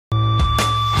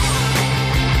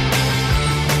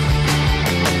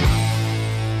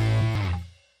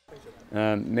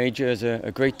Major is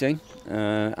a Great Dane,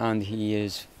 and he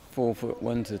is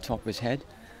 4'1" to the top of his head,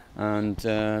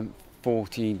 and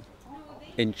 14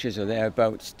 inches or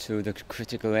thereabouts to the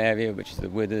critical area, which is the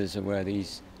withers, of where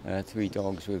these three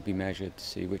dogs will be measured to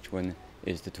see which one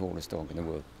is the tallest dog in the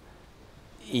world.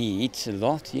 He eats a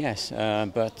lot, yes,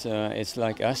 but it's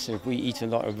like us. If we eat a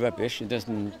lot of rubbish, it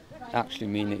doesn't actually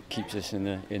mean it keeps us in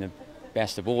the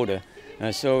best of order.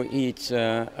 So he eats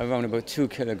around about 2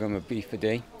 kilograms of beef a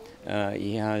day.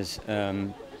 He has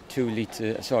 4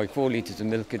 litres of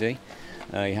milk a day.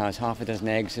 He has half a dozen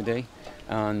eggs a day,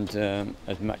 and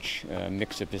as much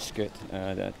mixer biscuit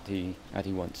that he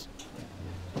wants.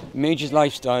 Major's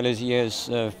lifestyle is he has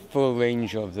full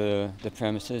range of the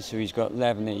premises, so he's got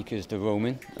 11 acres to roam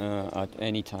in at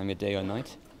any time of day or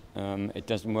night. It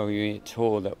doesn't worry me at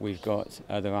all that we've got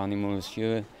other animals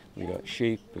here. We've got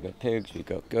sheep, we've got pigs, we've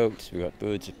got goats, we've got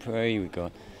birds of prey, we've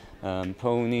got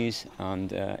ponies,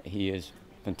 and he is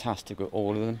fantastic with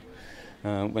all of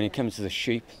them. When it comes to the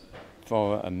sheep,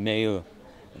 for a male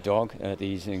dog,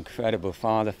 he's an incredible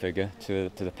father figure to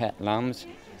the pet lambs,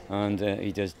 and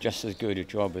he does just as good a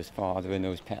job as fathering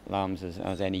those pet lambs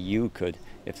as any ewe could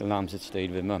if the lambs had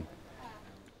stayed with mum.